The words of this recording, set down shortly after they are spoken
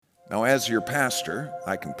Now, as your pastor,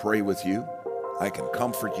 I can pray with you, I can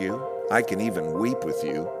comfort you, I can even weep with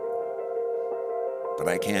you, but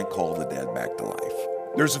I can't call the dead back to life.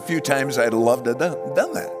 There's a few times I'd love to have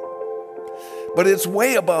done that. But it's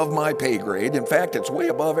way above my pay grade. In fact, it's way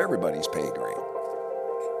above everybody's pay grade.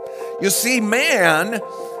 You see,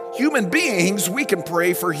 human beings, we can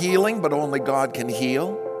pray for healing, but only God can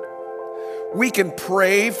heal. We can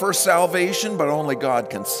pray for salvation, but only God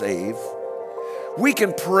can save. We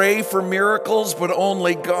can pray for miracles, but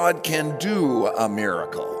only God can do a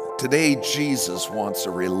miracle. Today, Jesus wants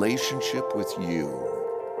a relationship with you.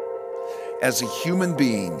 As a human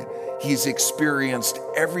being, He's experienced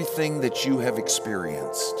everything that you have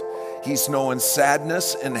experienced. He's known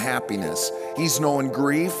sadness and happiness. He's known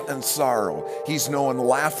grief and sorrow. He's known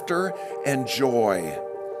laughter and joy.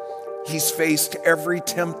 He's faced every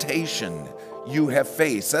temptation you have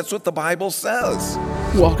faced. That's what the Bible says.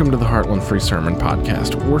 Welcome to the Heartland Free Sermon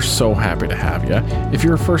Podcast. We're so happy to have you. If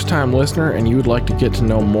you're a first-time listener and you would like to get to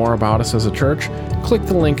know more about us as a church, click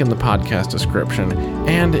the link in the podcast description.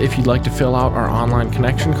 And if you'd like to fill out our online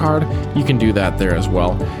connection card, you can do that there as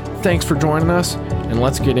well. Thanks for joining us, and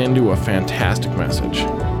let's get into a fantastic message.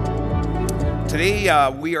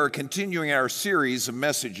 Today, we are continuing our series of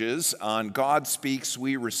messages on God Speaks,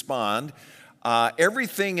 We Respond.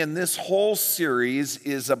 Everything in this whole series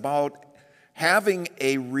is about having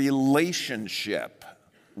a relationship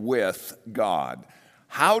with God.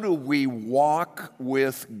 How do we walk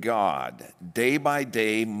with God day by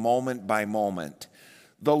day, moment by moment?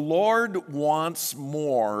 The Lord wants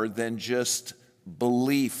more than just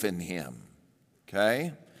belief in Him,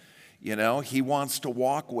 okay? You know, He wants to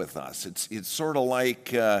walk with us. It's sort of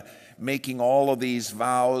like making all of these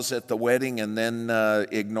vows at the wedding and then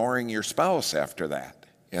ignoring your spouse after that,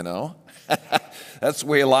 you know? That's the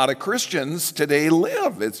way a lot of Christians today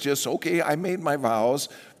live. It's just, okay, I made my vows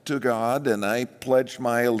to God and I pledged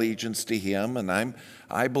my allegiance to Him and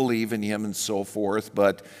I believe in Him and so forth,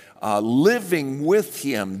 but living with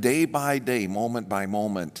Him day by day, moment by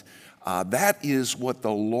moment, that is what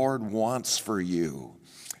the Lord wants for you.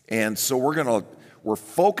 And so we're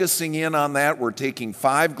focusing in on that. We're taking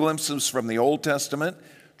 5 glimpses from the Old Testament,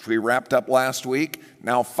 which we wrapped up last week.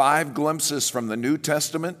 Now 5 glimpses from the New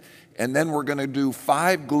Testament. And then we're going to do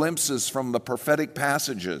 5 glimpses from the prophetic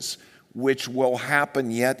passages, which will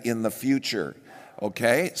happen yet in the future.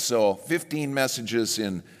 Okay? So 15 messages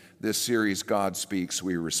in this series, God Speaks,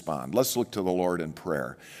 We Respond. Let's look to the Lord in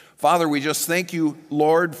prayer. Father, we just thank you,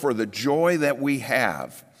 Lord, for the joy that we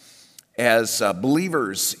have as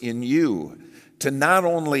believers in you, to not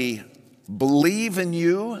only believe in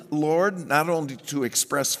you, Lord, not only to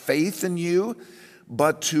express faith in you,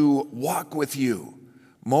 but to walk with you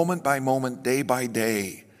moment by moment, day by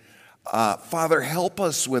day. Father, help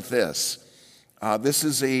us with this. This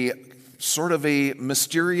is a sort of a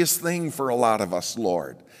mysterious thing for a lot of us,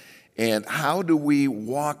 Lord. And how do we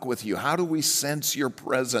walk with you? How do we sense your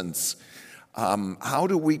presence? How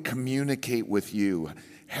do we communicate with you?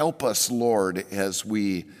 Help us, Lord, as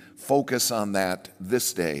we focus on that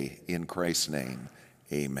this day in Christ's name.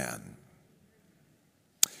 Amen.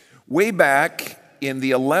 Way back in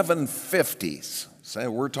the 1150s, so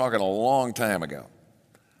we're talking a long time ago,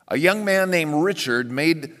 a young man named Richard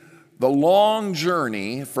made the long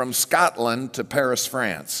journey from Scotland to Paris,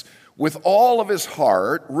 France. With all of his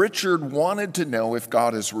heart, Richard wanted to know if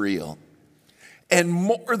God is real. And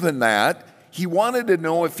more than that, he wanted to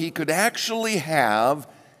know if he could actually have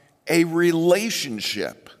a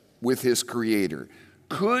relationship with his Creator.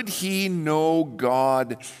 Could he know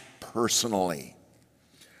God personally?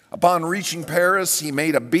 Upon reaching Paris, he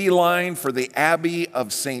made a beeline for the Abbey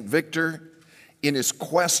of St. Victor in his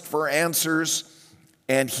quest for answers,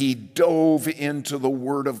 and he dove into the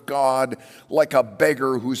Word of God like a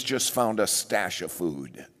beggar who's just found a stash of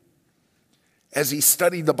food. As he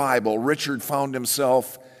studied the Bible, Richard found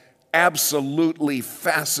himself absolutely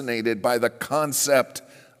fascinated by the concept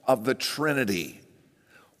of the Trinity.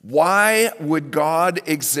 Why would God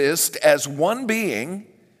exist as one being,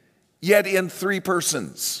 yet in 3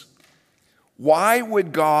 persons? Why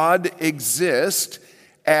would God exist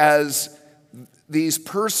as these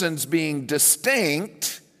persons being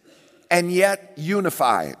distinct and yet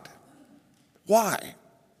unified? Why?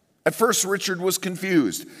 At first, Richard was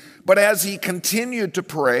confused. But as he continued to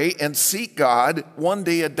pray and seek God, one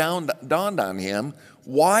day it dawned on him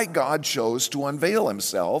why God chose to unveil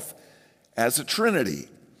Himself as a Trinity.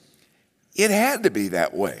 It had to be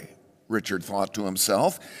that way, Richard thought to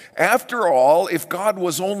himself. After all, if God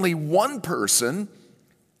was only one person,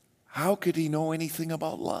 how could He know anything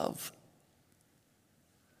about love?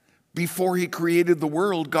 Before He created the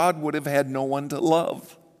world, God would have had no one to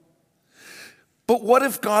love. But what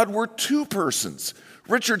if God were two persons?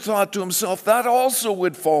 Richard thought to himself, that also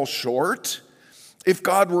would fall short. If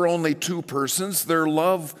God were only two persons, their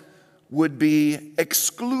love would be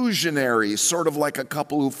exclusionary, sort of like a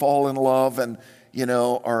couple who fall in love and,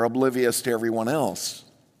 are oblivious to everyone else.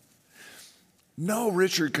 No,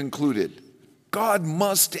 Richard concluded, God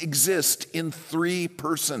must exist in three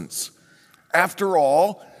persons. After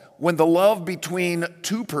all, when the love between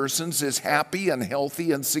two persons is happy and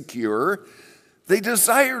healthy and secure, they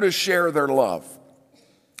desire to share their love.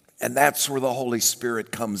 And that's where the Holy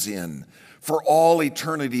Spirit comes in. For all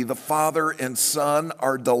eternity, the Father and Son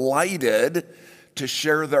are delighted to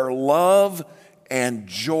share their love and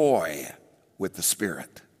joy with the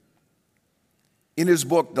Spirit. In his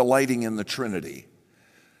book, Delighting in the Trinity,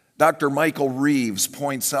 Dr. Michael Reeves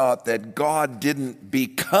points out that God didn't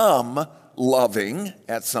become loving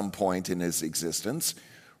at some point in his existence.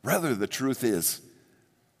 Rather, the truth is,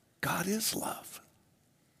 God is love.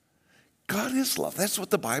 God is love. That's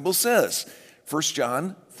what the Bible says. 1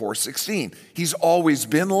 John 4:16. He's always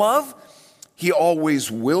been love. He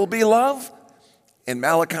always will be love. And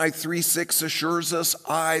Malachi 3:6 assures us,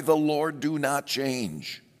 I, the Lord, do not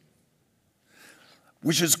change.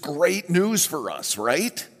 Which is great news for us,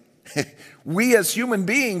 right? We as human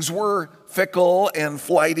beings, we're fickle and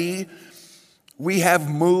flighty. We have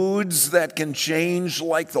moods that can change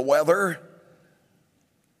like the weather.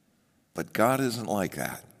 But God isn't like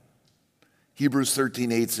that. Hebrews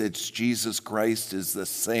 13:8 says Jesus Christ is the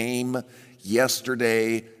same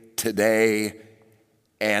yesterday, today,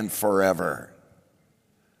 and forever.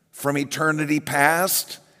 From eternity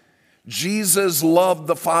past, Jesus loved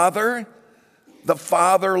the Father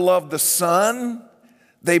loved the Son,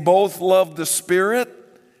 they both loved the Spirit,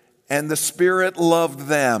 and the Spirit loved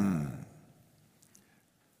them.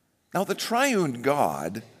 Now, the triune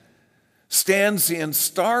God stands in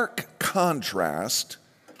stark contrast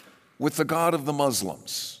with the God of the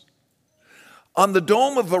Muslims. On the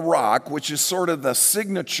Dome of the Rock, which is sort of the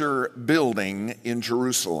signature building in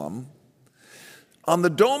Jerusalem, on the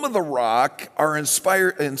Dome of the Rock are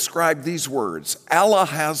inscribed these words, Allah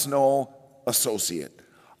has no associate.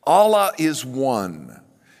 Allah is one.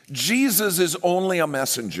 Jesus is only a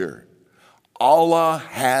messenger. Allah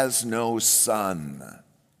has no son.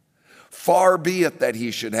 Far be it that he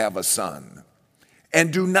should have a son.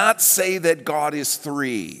 And do not say that God is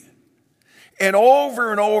three. And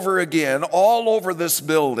over again, all over this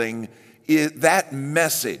building, that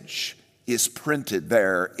message is printed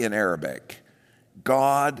there in Arabic.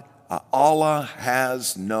 God, Allah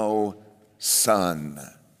has no son.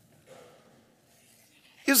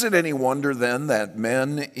 Is it any wonder then that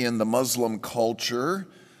men in the Muslim culture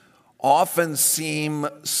often seem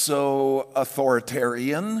so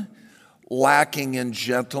authoritarian, lacking in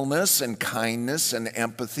gentleness and kindness and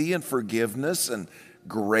empathy and forgiveness and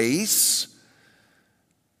grace?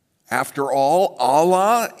 After all,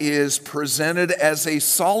 Allah is presented as a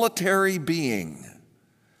solitary being,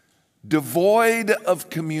 devoid of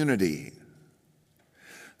community.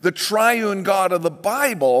 The triune God of the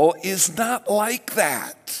Bible is not like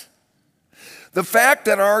that. The fact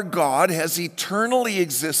that our God has eternally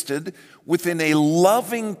existed within a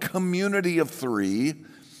loving community of three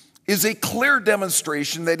is a clear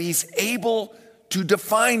demonstration that he's able to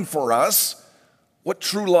define for us what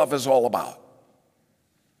true love is all about.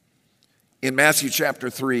 In Matthew chapter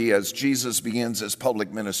 3, as Jesus begins his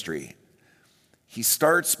public ministry, he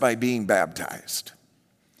starts by being baptized.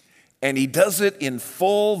 And he does it in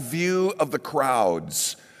full view of the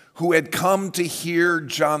crowds who had come to hear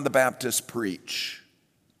John the Baptist preach.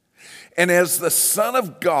 And as the Son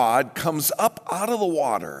of God comes up out of the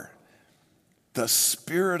water, the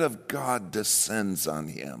Spirit of God descends on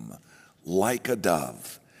him like a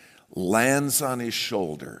dove, lands on his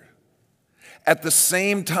shoulder. At the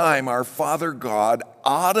same time, our Father God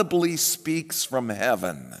audibly speaks from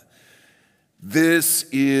heaven, "This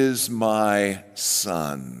is my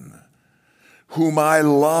Son, whom I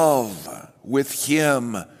love. With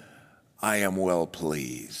him I am well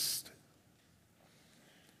pleased."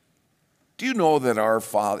 Do you know that our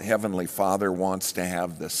Heavenly Father wants to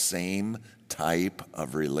have the same type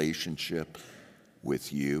of relationship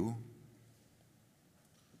with you?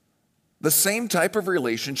 The same type of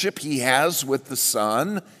relationship he has with the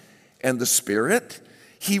Son and the Spirit.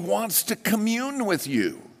 He wants to commune with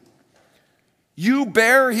you. You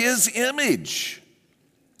bear his image.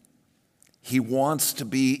 He wants to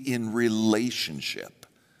be in relationship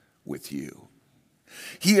with you.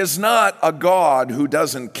 He is not a God who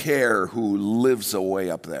doesn't care, who lives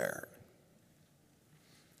away up there.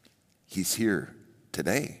 He's here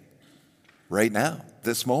today, right now,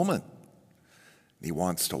 this moment. He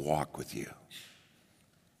wants to walk with you.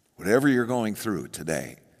 Whatever you're going through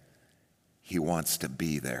today, he wants to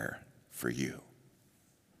be there for you.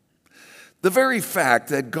 The very fact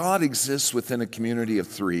that God exists within a community of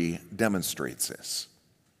three demonstrates this.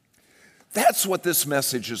 That's what this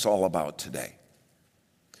message is all about today.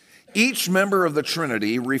 Each member of the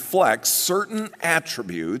Trinity reflects certain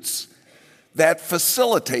attributes that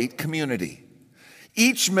facilitate community.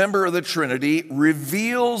 Each member of the Trinity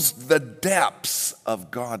reveals the depths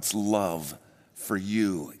of God's love for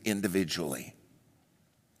you individually.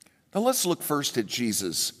 Now let's look first at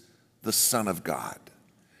Jesus, the Son of God.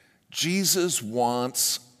 Jesus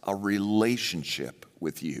wants a relationship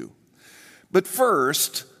with you. But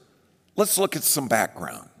first, let's look at some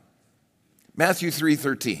background. Matthew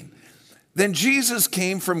 3:13. Then Jesus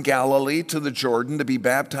came from Galilee to the Jordan to be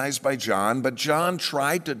baptized by John, but John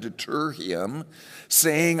tried to deter him,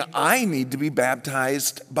 saying, I need to be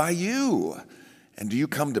baptized by you, and do you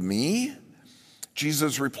come to me?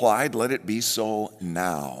 Jesus replied, let it be so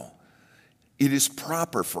now. It is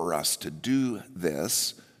proper for us to do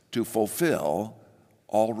this to fulfill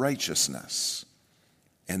all righteousness.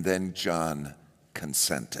 And then John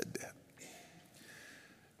consented.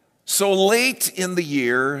 So late in the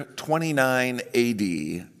year 29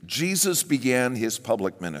 AD, Jesus began his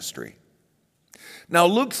public ministry. Now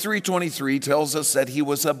Luke 3:23 tells us that he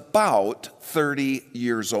was about 30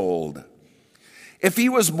 years old. If he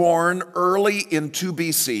was born early in 2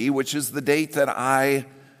 BC, which is the date that I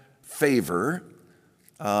favor,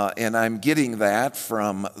 and I'm getting that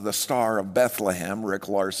from the Star of Bethlehem, Rick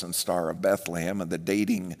Larson's Star of Bethlehem, and the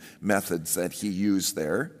dating methods that he used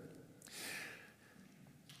there.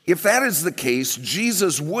 If that is the case,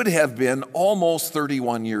 Jesus would have been almost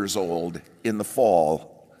 31 years old in the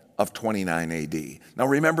fall of 29 AD. Now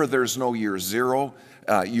remember, there's no year zero.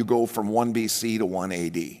 You go from 1 BC to 1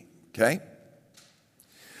 AD, okay?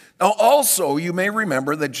 Now also, you may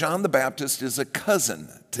remember that John the Baptist is a cousin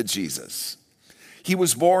to Jesus. He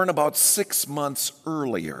was born about 6 months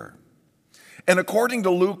earlier. And according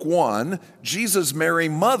to Luke 1, Jesus'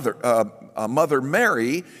 mother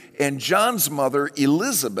Mary and John's mother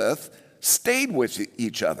Elizabeth stayed with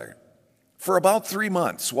each other for about 3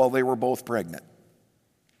 months while they were both pregnant.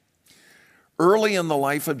 Early in the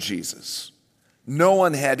life of Jesus, no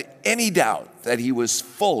one had any doubt that he was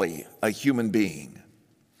fully a human being.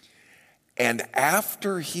 And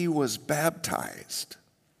after he was baptized,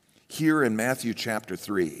 here in Matthew chapter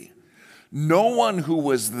 3, no one who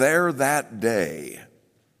was there that day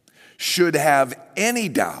should have any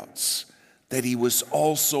doubts that he was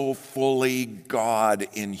also fully God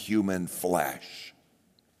in human flesh.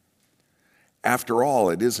 After all,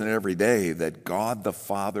 it isn't every day that God the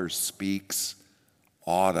Father speaks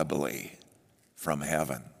audibly from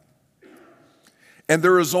heaven. And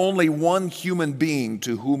there is only one human being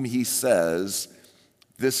to whom he says,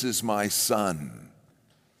 "This is my Son,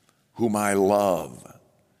 whom I love.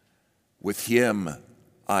 With him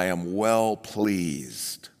I am well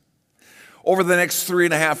pleased." Over the next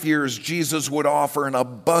 3.5 years, Jesus would offer an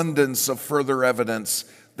abundance of further evidence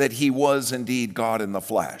that he was indeed God in the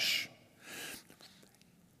flesh.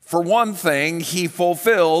 For one thing, he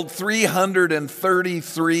fulfilled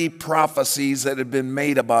 333 prophecies that had been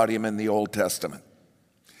made about him in the Old Testament.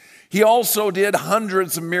 He also did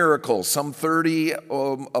hundreds of miracles. Some 30,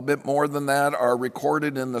 a bit more than that, are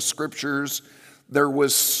recorded in the scriptures. There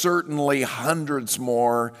was certainly hundreds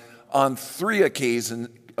more. On 3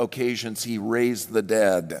 occasions, he raised the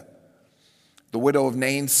dead. The widow of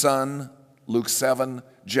Nain's son, Luke 7,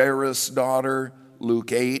 Jairus' daughter,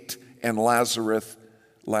 Luke 8, and Lazarus,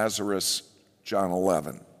 John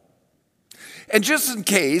 11. And just in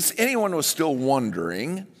case anyone was still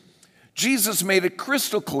wondering, Jesus made it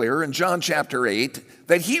crystal clear in John chapter 8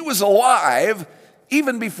 that he was alive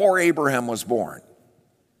even before Abraham was born.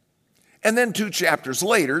 And then 2 chapters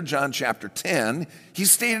later, John chapter 10, he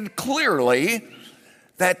stated clearly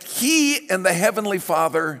that he and the Heavenly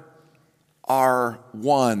Father are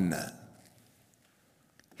one.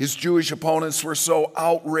 His Jewish opponents were so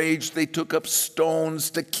outraged they took up stones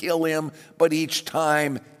to kill him, but each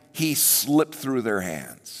time he slipped through their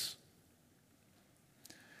hands.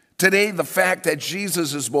 Today, the fact that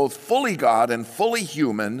Jesus is both fully God and fully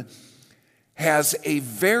human has a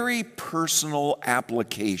very personal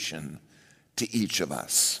application to each of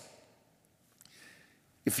us.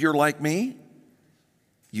 If you're like me,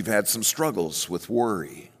 you've had some struggles with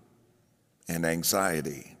worry and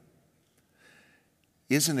anxiety.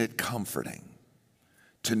 Isn't it comforting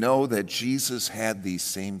to know that Jesus had these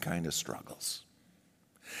same kind of struggles?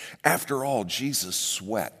 After all, Jesus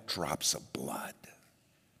sweat drops of blood.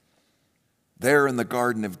 there in the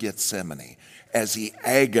Garden of Gethsemane as he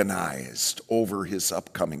agonized over his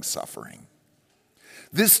upcoming suffering.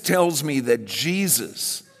 This tells me that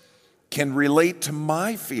Jesus can relate to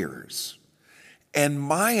my fears and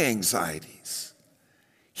my anxieties.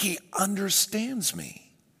 He understands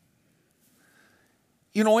me.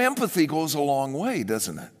 You know, empathy goes a long way,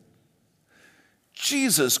 doesn't it?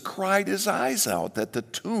 Jesus cried his eyes out at the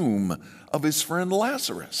tomb of his friend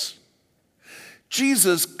Lazarus.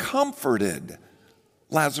 Jesus comforted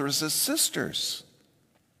Lazarus' sisters.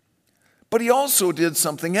 But he also did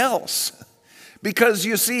something else. Because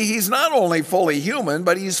you see, he's not only fully human,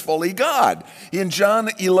 but he's fully God. In John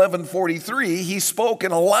 11:43, he spoke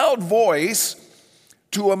in a loud voice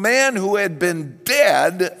to a man who had been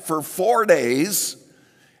dead for 4 days,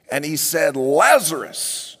 and he said,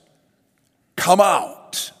 "Lazarus, come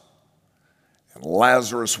out." And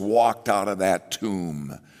Lazarus walked out of that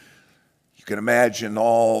tomb. You can imagine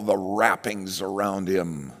all the wrappings around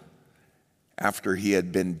him after he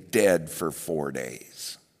had been dead for 4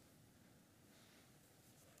 days.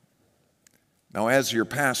 Now, as your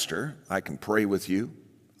pastor, I can pray with you,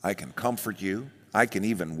 I can comfort you, I can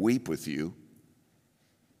even weep with you,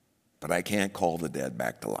 but I can't call the dead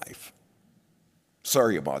back to life.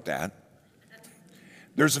 Sorry about that.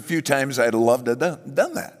 There's a few times I'd love to have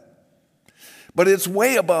done that. But it's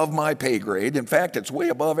way above my pay grade. In fact, it's way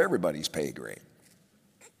above everybody's pay grade.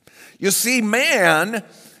 You see,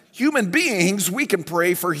 human beings, we can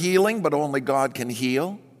pray for healing, but only God can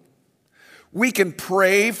heal. We can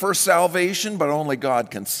pray for salvation, but only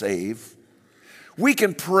God can save. We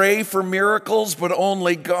can pray for miracles, but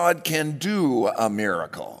only God can do a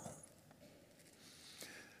miracle.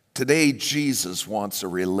 Today, Jesus wants a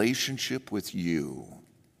relationship with you.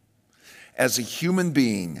 As a human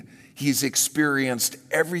being, he's experienced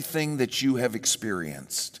everything that you have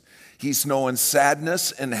experienced. He's known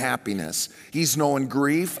sadness and happiness. He's known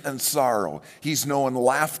grief and sorrow. He's known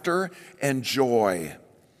laughter and joy.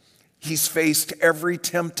 He's faced every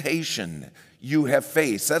temptation you have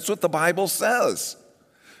faced. That's what the Bible says.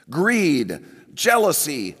 Greed,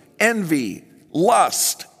 jealousy, envy,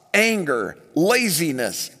 lust, anger,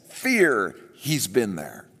 laziness, fear. He's been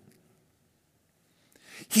there.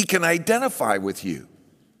 He can identify with you,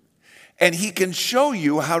 and he can show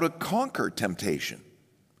you how to conquer temptation.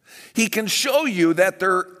 He can show you that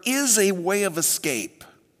there is a way of escape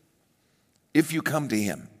if you come to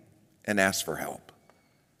him and ask for help.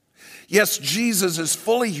 Yes, Jesus is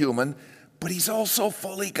fully human, but he's also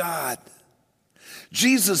fully God.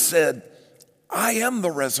 Jesus said, "I am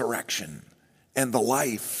the resurrection and the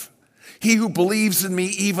life. He who believes in me,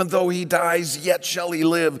 even though he dies, yet shall he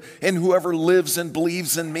live. And whoever lives and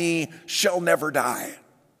believes in me shall never die."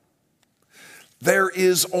 There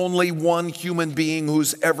is only one human being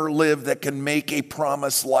who's ever lived that can make a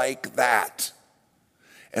promise like that.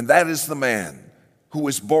 And that is the man who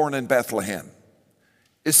was born in Bethlehem,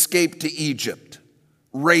 escaped to Egypt,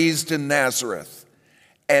 raised in Nazareth,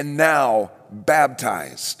 and now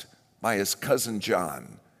baptized by his cousin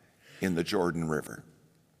John in the Jordan River.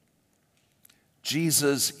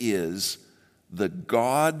 Jesus is the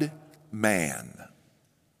God-man,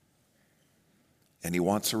 and he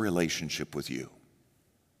wants a relationship with you.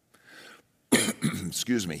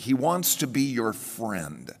 Excuse me. He wants to be your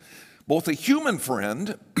friend, both a human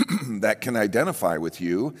friend that can identify with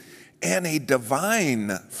you and a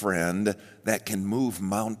divine friend that can move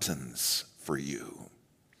mountains for you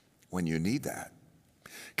when you need that.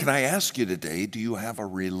 Can I ask you today, do you have a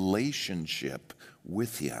relationship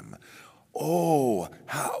with him? Oh,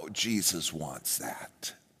 how Jesus wants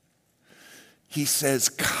that. He says,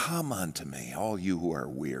 "Come unto me, all you who are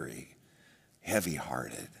weary,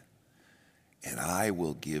 heavy-hearted, and I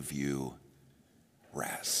will give you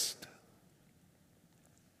rest."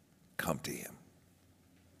 Come to him.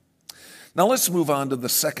 Now let's move on to the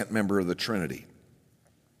second member of the Trinity.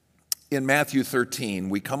 In Matthew 13,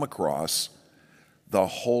 we come across the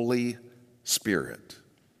Holy Spirit.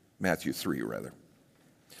 Matthew 3, rather.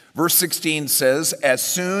 Verse 16 says, "As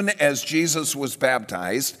soon as Jesus was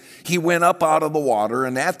baptized, he went up out of the water,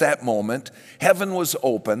 and at that moment heaven was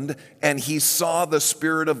opened, and he saw the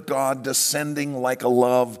Spirit of God descending like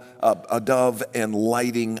a dove and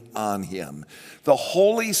lighting on him." The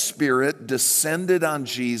Holy Spirit descended on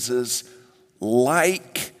Jesus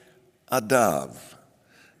like a dove.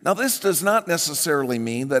 Now, this does not necessarily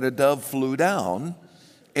mean that a dove flew down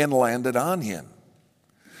and landed on him.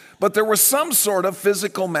 But there was some sort of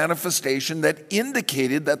physical manifestation that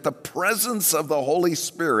indicated that the presence of the Holy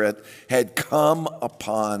Spirit had come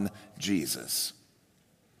upon Jesus.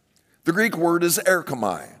 The Greek word is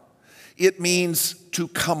erchomai. It means to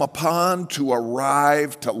come upon, to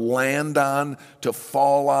arrive, to land on, to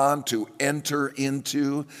fall on, to enter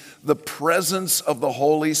into. The presence of the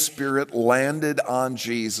Holy Spirit landed on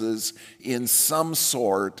Jesus in some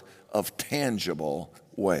sort of tangible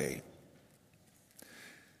way.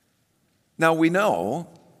 Now we know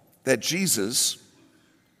that Jesus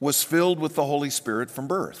was filled with the Holy Spirit from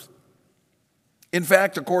birth. In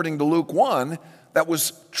fact, according to Luke 1, that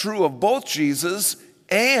was true of both Jesus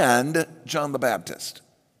and John the Baptist.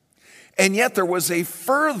 And yet there was a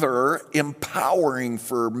further empowering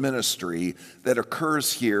for ministry that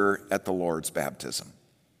occurs here at the Lord's baptism.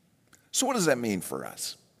 So what does that mean for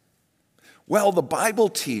us? Well, the Bible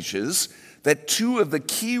teaches that two of the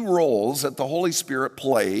key roles that the Holy Spirit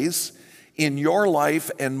plays in your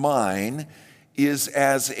life and mine is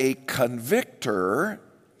as a convictor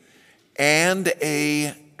and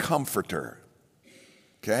a comforter.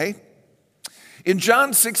 Okay? In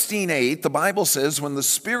John 16:8, the Bible says, when the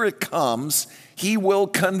Spirit comes, he will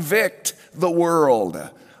convict the world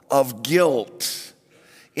of guilt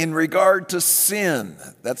in regard to sin.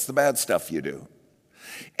 That's the bad stuff you do.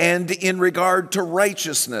 And in regard to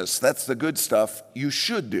righteousness, that's the good stuff you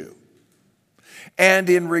should do. And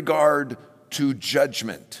in regard to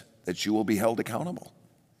judgment, that you will be held accountable.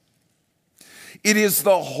 It is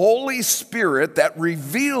the Holy Spirit that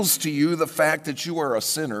reveals to you the fact that you are a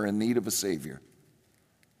sinner in need of a Savior.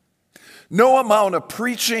 No amount of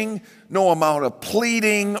preaching, no amount of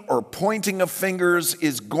pleading or pointing of fingers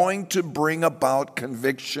is going to bring about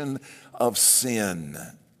conviction of sin.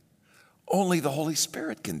 Only the Holy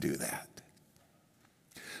Spirit can do that.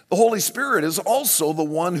 The Holy Spirit is also the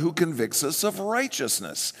one who convicts us of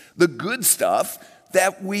righteousness, the good stuff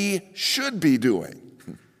that we should be doing.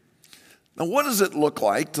 Now, what does it look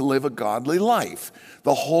like to live a godly life?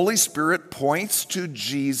 The Holy Spirit points to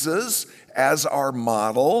Jesus as our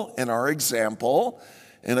model and our example.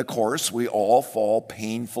 And of course, we all fall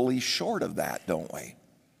painfully short of that, don't we?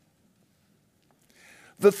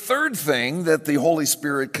 The third thing that the Holy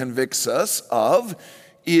Spirit convicts us of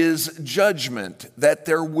is judgment, that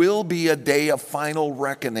there will be a day of final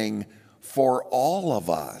reckoning for all of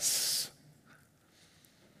us.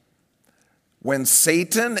 When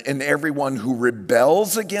Satan and everyone who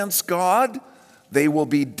rebels against God, they will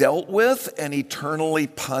be dealt with and eternally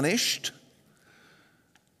punished,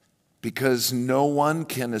 because no one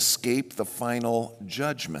can escape the final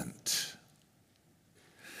judgment.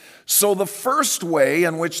 So the first way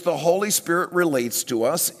in which the Holy Spirit relates to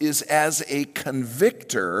us is as a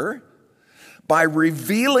convictor, by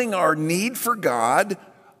revealing our need for God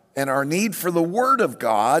and our need for the Word of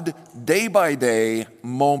God day by day,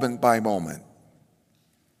 moment by moment.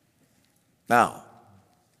 Now,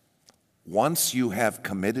 once you have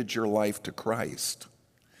committed your life to Christ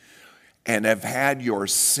and have had your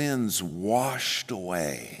sins washed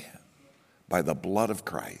away by the blood of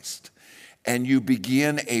Christ, and you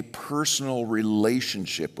begin a personal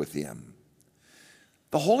relationship with Him,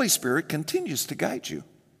 the Holy Spirit continues to guide you.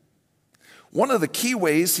 One of the key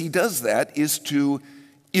ways He does that is to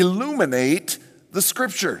illuminate the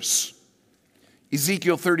Scriptures.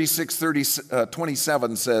 Ezekiel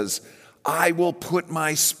 36:27 says, I will put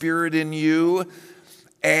my Spirit in you,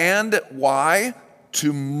 and why?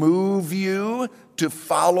 To move you to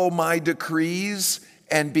follow my decrees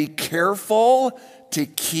and be careful to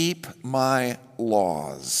keep my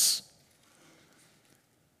laws.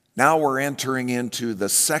 Now we're entering into the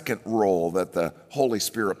second role that the Holy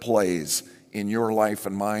Spirit plays in your life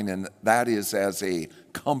and mine, and that is as a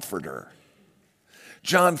comforter.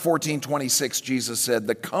 John 14:26, Jesus said,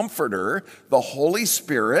 the Comforter, the Holy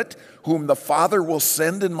Spirit, whom the Father will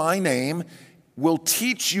send in my name, will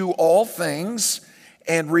teach you all things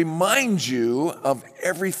and remind you of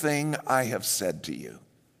everything I have said to you.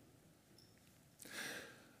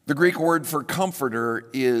 The Greek word for comforter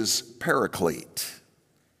is paraclete.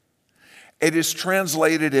 It is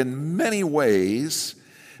translated in many ways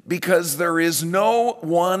because there is no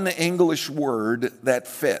one English word that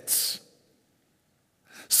fits.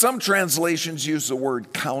 Some translations use the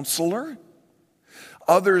word counselor.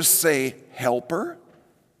 Others say helper.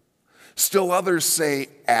 Still others say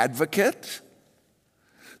advocate.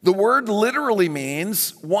 The word literally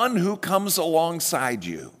means one who comes alongside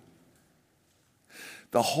you.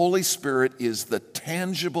 The Holy Spirit is the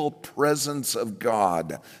tangible presence of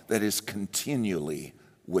God that is continually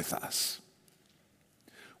with us.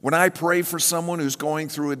 When I pray for someone who's going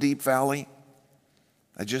through a deep valley,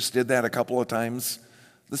 I just did that a couple of times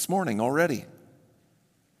this morning already,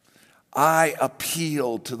 I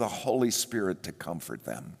appeal to the Holy Spirit to comfort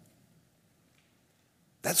them.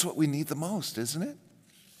 That's what we need the most, isn't it?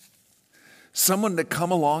 Someone to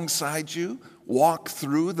come alongside you, walk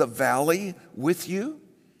through the valley with you?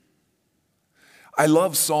 I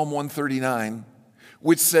love Psalm 139,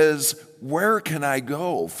 which says, "Where can I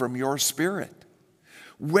go from your spirit?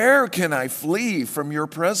 Where can I flee from your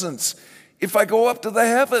presence? If I go up to the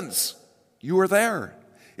heavens, you are there.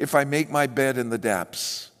 If I make my bed in the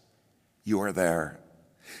depths, you are there.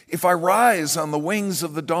 If I rise on the wings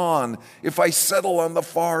of the dawn, if I settle on the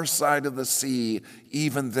far side of the sea,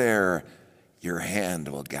 even there, your hand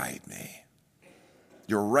will guide me.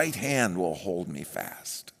 Your right hand will hold me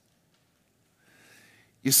fast."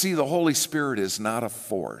 You see, the Holy Spirit is not a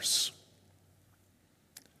force.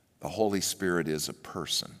 The Holy Spirit is a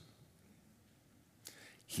person.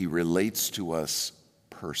 He relates to us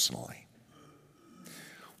personally.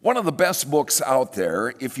 One of the best books out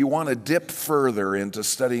there, if you want to dip further into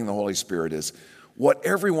studying the Holy Spirit, is What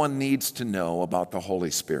Everyone Needs to Know About the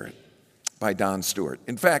Holy Spirit by Don Stewart.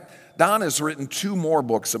 In fact, Don has written 2 more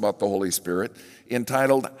books about the Holy Spirit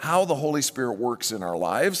entitled How the Holy Spirit Works in Our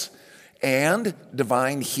Lives and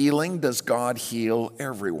Divine Healing, Does God Heal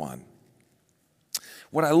Everyone?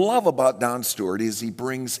 What I love about Don Stewart is he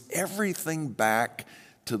brings everything back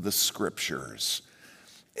to the Scriptures.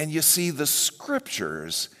 And you see, the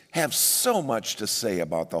Scriptures have so much to say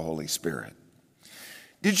about the Holy Spirit.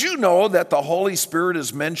 Did you know that the Holy Spirit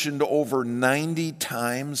is mentioned over 90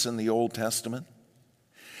 times in the Old Testament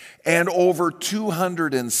and over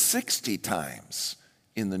 260 times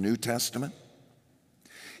in the New Testament?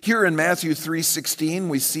 Here in Matthew 3:16,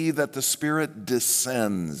 we see that the Spirit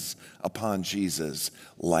descends upon Jesus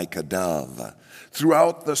like a dove.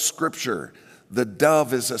 Throughout the Scripture, the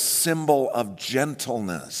dove is a symbol of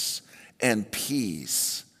gentleness and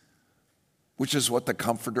peace, which is what a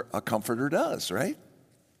comforter does, right?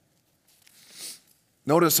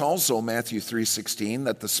 Notice also Matthew 3:16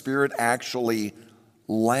 that the Spirit actually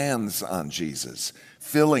lands on Jesus,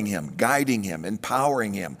 filling him, guiding him,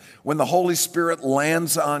 empowering him. When the Holy Spirit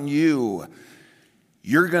lands on you,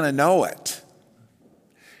 you're going to know it.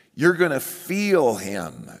 You're going to feel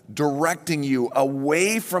him directing you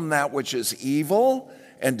away from that which is evil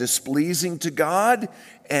and displeasing to God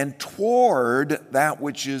and toward that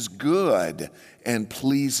which is good and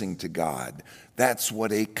pleasing to God. That's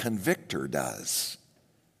what a convictor does.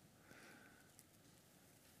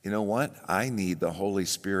 You know what? I need the Holy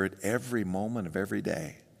Spirit every moment of every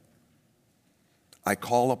day. I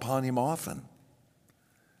call upon him often.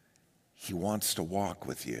 He wants to walk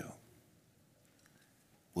with you.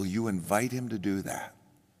 Will you invite him to do that?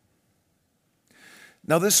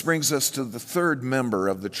 Now, this brings us to the third member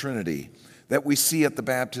of the Trinity that we see at the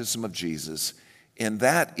baptism of Jesus, and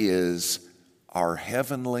that is our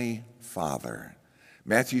Heavenly Father.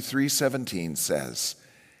 Matthew 3:17 says,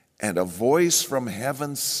 "And a voice from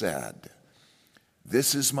heaven said,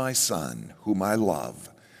 'This is my Son, whom I love.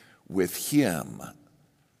 With him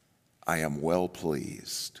I am well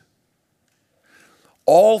pleased.'"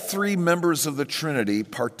 All 3 members of the Trinity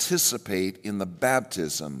participate in the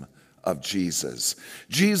baptism of Jesus.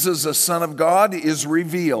 Jesus, the Son of God, is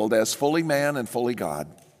revealed as fully man and fully God.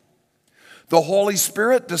 The Holy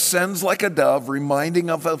Spirit descends like a dove, reminding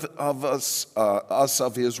us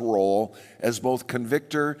of his role as both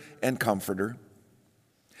convictor and comforter.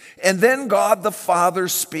 And then God the Father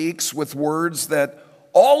speaks with words that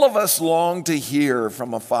all of us long to hear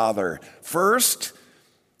from a father. First,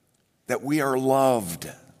 that we are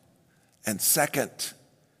loved. And second,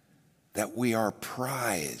 that we are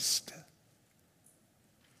prized.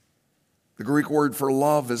 The Greek word for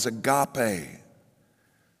love is agape,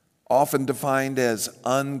 often defined as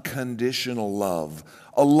unconditional love,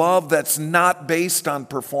 a love that's not based on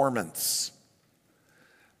performance,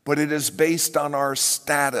 but it is based on our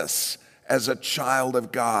status as a child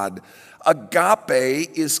of God.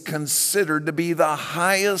 Agape is considered to be the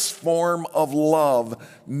highest form of love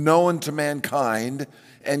known to mankind,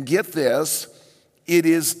 and get this, it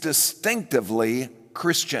is distinctively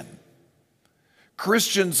Christian.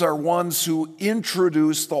 Christians are ones who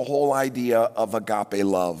introduce the whole idea of agape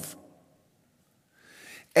love.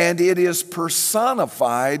 And it is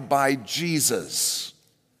personified by Jesus,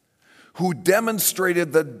 who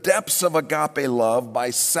demonstrated the depths of agape love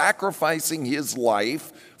by sacrificing his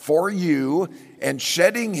life for you and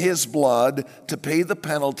shedding his blood to pay the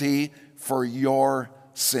penalty for your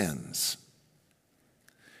sins.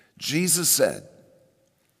 Jesus said,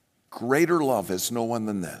 "Greater love has no one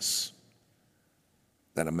than this,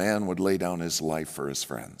 that a man would lay down his life for his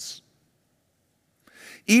friends."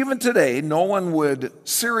 Even today, no one would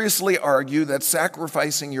seriously argue that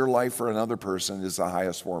sacrificing your life for another person is the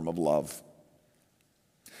highest form of love.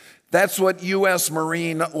 That's what U.S.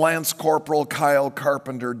 Marine Lance Corporal Kyle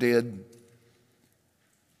Carpenter did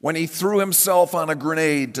when he threw himself on a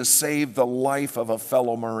grenade to save the life of a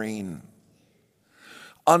fellow Marine.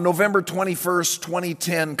 On November 21st,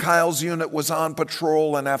 2010, Kyle's unit was on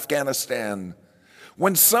patrol in Afghanistan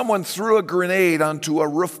when someone threw a grenade onto a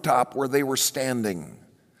rooftop where they were standing.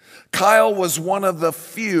 Kyle was one of the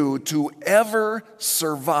few to ever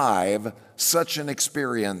survive such an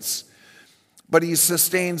experience, but he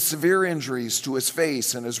sustained severe injuries to his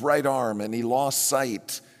face and his right arm, and he lost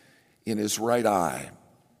sight in his right eye.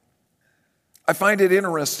 I find it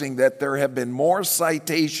interesting that there have been more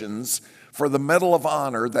citations for the Medal of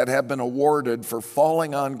Honor that have been awarded for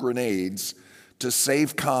falling on grenades to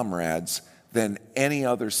save comrades than any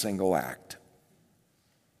other single act.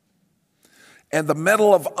 And the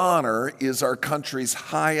Medal of Honor is our country's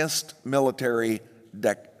highest military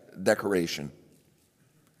decoration.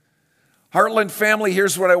 Heartland family,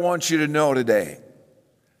 here's what I want you to know today.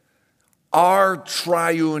 Our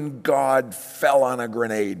triune God fell on a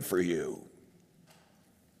grenade for you.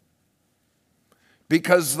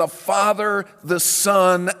 Because the Father, the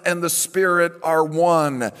Son, and the Spirit are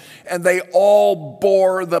one, and they all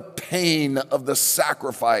bore the pain of the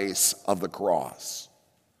sacrifice of the cross.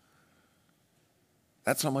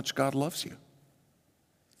 That's how much God loves you.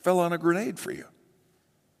 Fell on a grenade for you.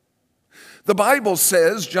 The Bible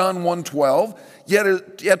says, John 1:12,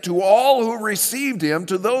 yet to all who received him,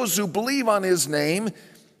 to those who believe on his name,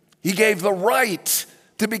 he gave the right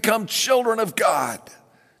to become children of God.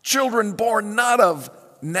 Children born not of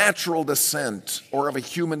natural descent or of a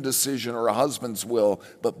human decision or a husband's will,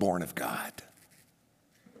 but born of God.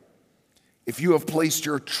 If you have placed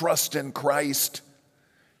your trust in Christ,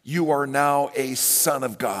 you are now a son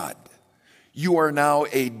of God. You are now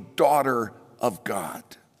a daughter of God.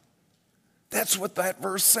 That's what that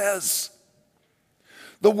verse says.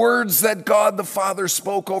 The words that God the Father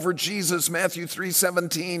spoke over Jesus, Matthew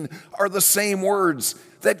 3:17, are the same words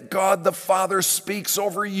that God the Father speaks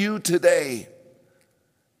over you today.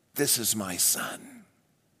 This is my son.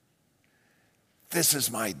 This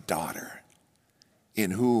is my daughter,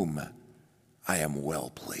 in whom I am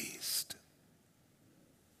well pleased.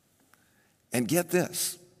 And get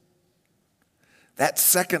this, that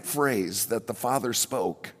second phrase that the Father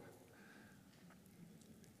spoke,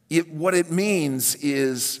 what it means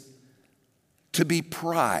is to be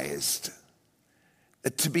prized,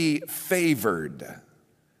 to be favored,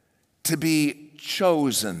 to be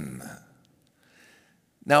chosen.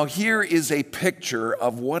 Now, here is a picture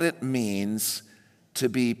of what it means to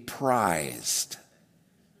be prized.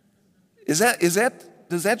 Does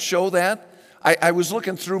that show that? I was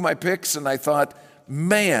looking through my pics and I thought,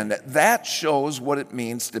 man, that shows what it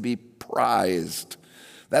means to be prized.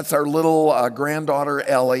 That's our little granddaughter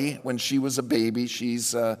Ellie when she was a baby.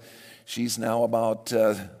 She's now about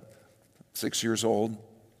 6 years old.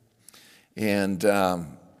 And that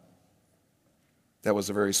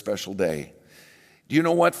was a very special day. Do you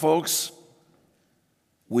know what, folks?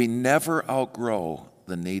 We never outgrow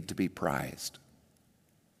the need to be prized.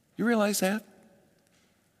 You realize that?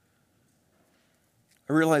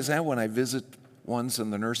 I realize that when I visit ones in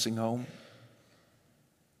the nursing home.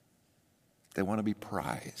 They want to be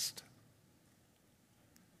prized.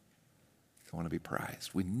 They want to be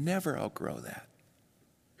prized. We never outgrow that.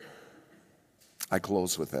 I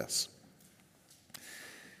close with this.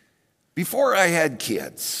 Before I had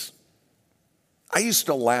kids, I used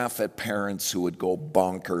to laugh at parents who would go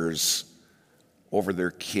bonkers over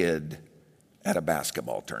their kid at a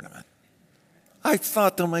basketball tournament. I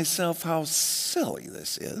thought to myself, how silly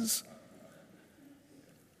this is.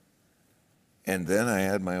 And then I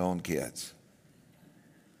had my own kids.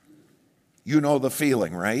 You know the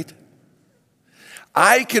feeling, right?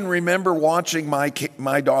 I can remember watching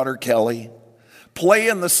my daughter Kelly play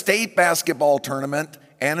in the state basketball tournament.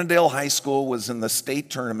 Annandale High School was in the state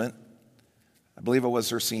tournament. I believe it was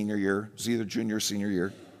her senior year. It was either junior or senior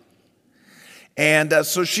year. And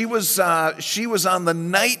so she was on the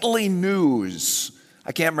nightly news.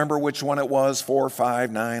 I can't remember which one it was, 4,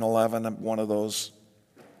 5, 9, 11, one of those.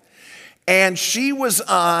 And she was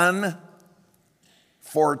on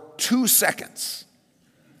for 2 seconds.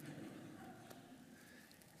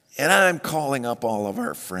 And I'm calling up all of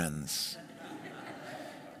our friends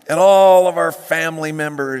and all of our family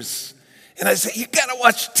members. And I say, you got to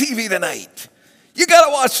watch TV tonight. You got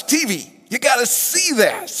to watch TV. You got to see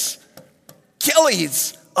this.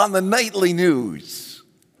 Kelly's on the nightly news.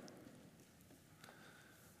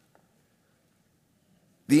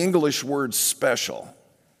 The English word special,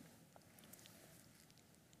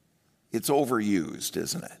 it's overused,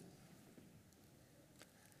 isn't it?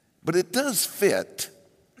 But it does fit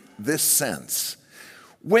this sense.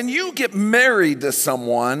 When you get married to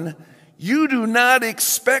someone, you do not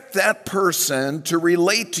expect that person to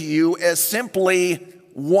relate to you as simply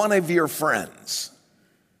one of your friends,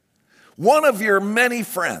 one of your many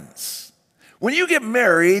friends. When you get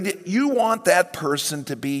married, you want that person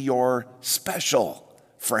to be your special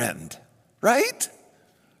friend, right?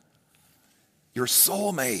 Your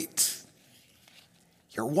soulmate,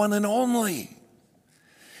 your one and only.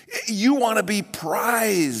 You want to be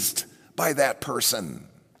prized by that person.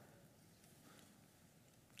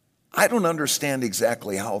 I don't understand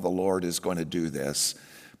exactly how the Lord is going to do this,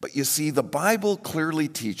 but you see, the Bible clearly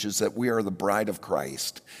teaches that we are the bride of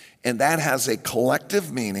Christ, and that has a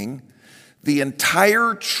collective meaning. The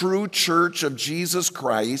entire true church of Jesus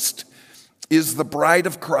Christ is the bride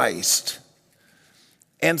of Christ.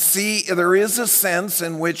 And see, there is a sense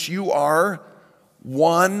in which you are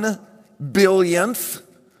 1/billionth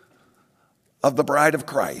of the bride of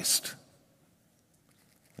Christ.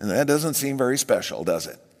 And that doesn't seem very special, does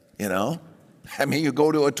it? You know? I mean, you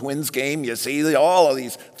go to a Twins game, you see all of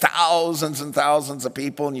these thousands and thousands of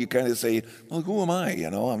people, and you kind of say, well, who am I?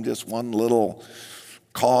 You know, I'm just one little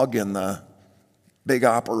cog in the big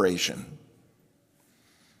operation.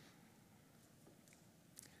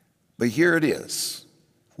 But here it is.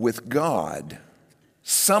 With God,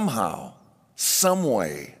 somehow, some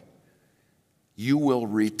way, you will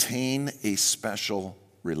retain a special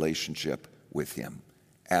relationship with Him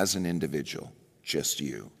as an individual, just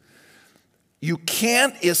you. You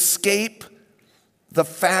can't escape the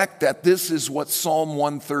fact that this is what Psalm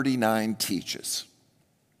 139 teaches.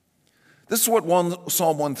 This is what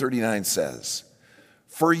Psalm 139 says.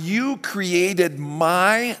 For you created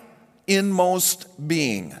my inmost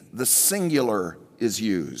being. The singular is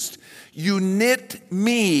used. You knit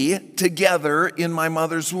me together in my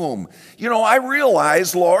mother's womb. You know, I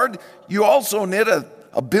realize, Lord, you also knit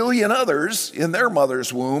a billion others in their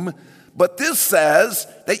mother's womb, but this says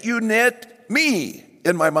that you knit me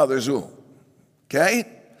in my mother's womb. Okay?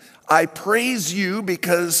 I praise you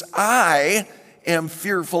because I am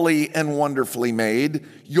fearfully and wonderfully made.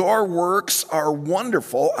 Your works are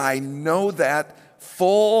wonderful. I know that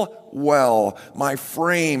full well. My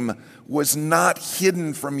frame was not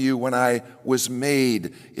hidden from you when I was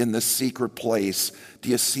made in the secret place. Do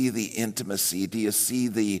you see the intimacy? Do you see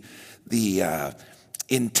the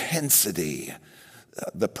intensity,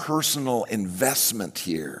 the personal investment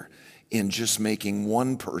here in just making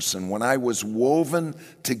one person? When I was woven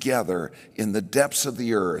together in the depths of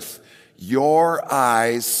the earth, your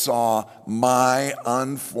eyes saw my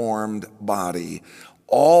unformed body.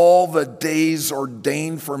 All the days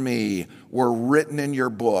ordained for me were written in your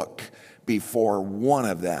book before one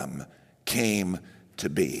of them came to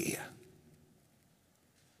be.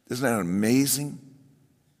 Isn't that amazing?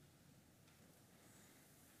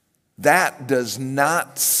 That does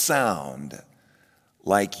not sound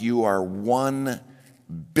like you are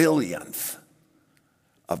 1/billionth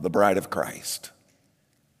of the bride of Christ.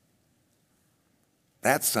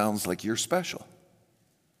 That sounds like you're special.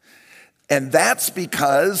 And that's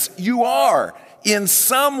because you are. In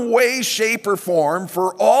some way, shape, or form,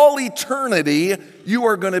 for all eternity, you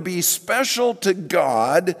are going to be special to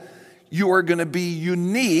God. You are going to be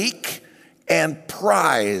unique and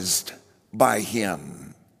prized by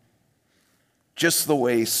Him. Just the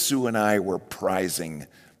way Sue and I were prizing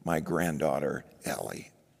my granddaughter, Ellie.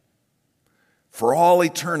 For all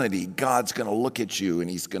eternity, God's going to look at you and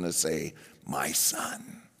He's going to say, my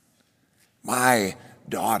son, my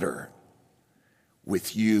daughter,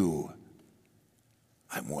 with you,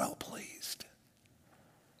 I'm well pleased.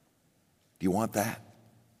 Do you want that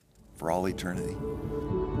for all eternity?